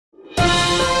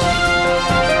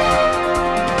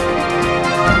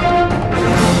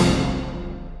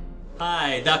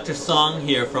Dr. Song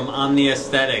here from Omni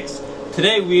Aesthetics.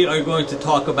 Today we are going to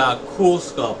talk about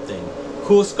Coolsculpting.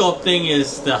 Coolsculpting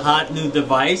is the hot new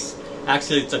device.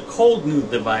 Actually, it's a cold new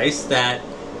device that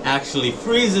actually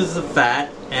freezes the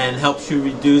fat and helps you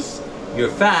reduce your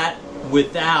fat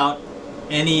without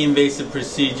any invasive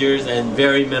procedures and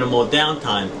very minimal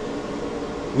downtime.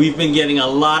 We've been getting a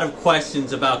lot of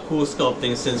questions about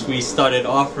Coolsculpting since we started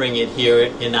offering it here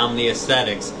in Omni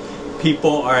Aesthetics.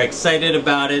 People are excited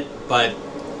about it, but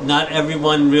not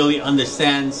everyone really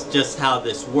understands just how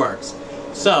this works.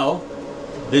 So,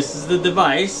 this is the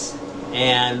device,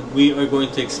 and we are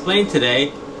going to explain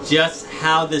today just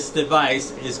how this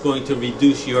device is going to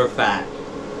reduce your fat.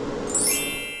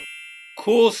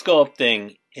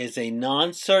 Coolsculpting is a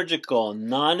non-surgical,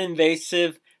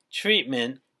 non-invasive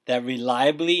treatment that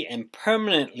reliably and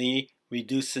permanently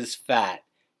reduces fat.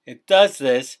 It does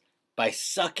this by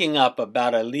sucking up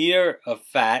about 1 liter of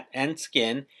fat and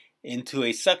skin into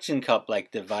a suction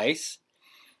cup-like device.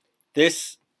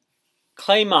 This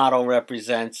clay model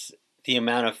represents the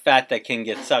amount of fat that can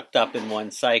get sucked up in one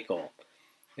cycle.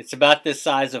 It's about the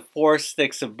size of 4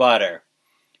 sticks of butter.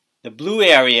 The blue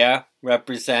area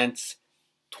represents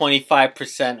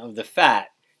 25% of the fat,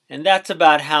 and that's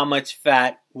about how much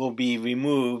fat will be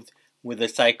removed with a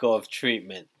cycle of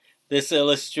treatment. This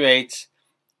illustrates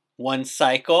one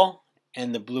cycle,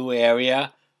 and the blue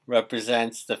area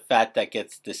represents the fat that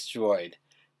gets destroyed.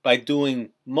 By doing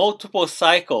multiple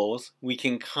cycles, we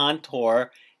can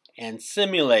contour and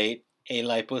simulate a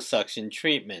liposuction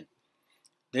treatment.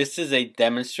 This is a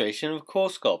demonstration of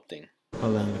Coolsculpting.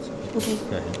 Hold on. Okay.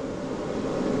 Go ahead.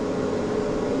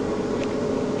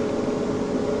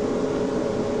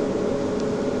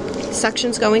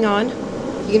 Suction's going on.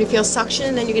 You're going to feel suction,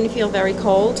 and then you're going to feel very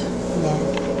cold.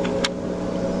 Yeah.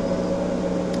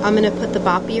 I'm going to put the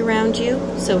boppy around you,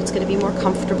 so it's going to be more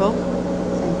comfortable.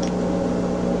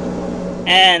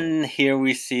 And here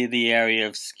we see the area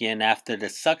of skin after the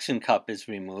suction cup is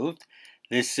removed.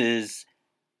 This is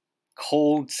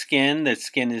cold skin. The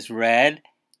skin is red,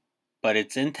 but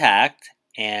it's intact.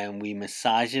 And we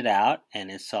massage it out,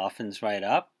 and it softens right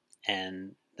up,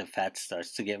 and the fat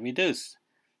starts to get reduced.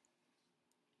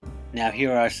 Now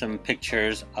here are some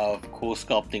pictures of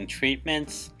Coolsculpting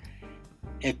treatments.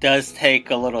 It does take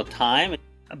a little time.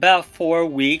 About 4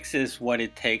 weeks is what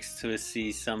it takes to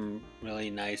see some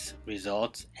really nice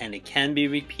results, and it can be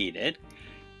repeated.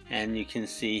 And you can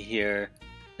see here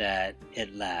that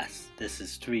it lasts. This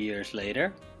is 3 years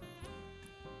later.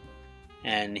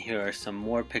 And here are some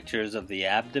more pictures of the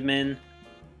abdomen,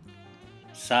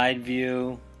 side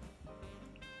view,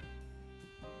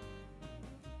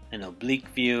 an oblique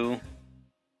view,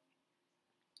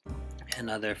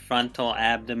 another frontal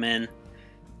abdomen,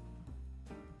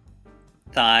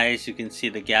 thighs. You can see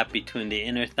the gap between the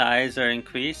inner thighs are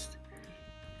increased,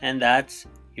 and that's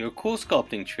your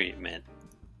Coolsculpting treatment.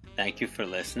 Thank you for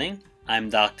listening. I'm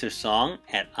Dr. Song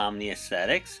at Omni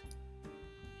Aesthetics,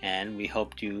 and we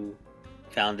hope you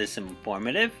found this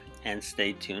informative, and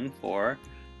stay tuned for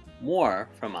more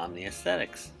from Omni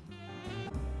Aesthetics.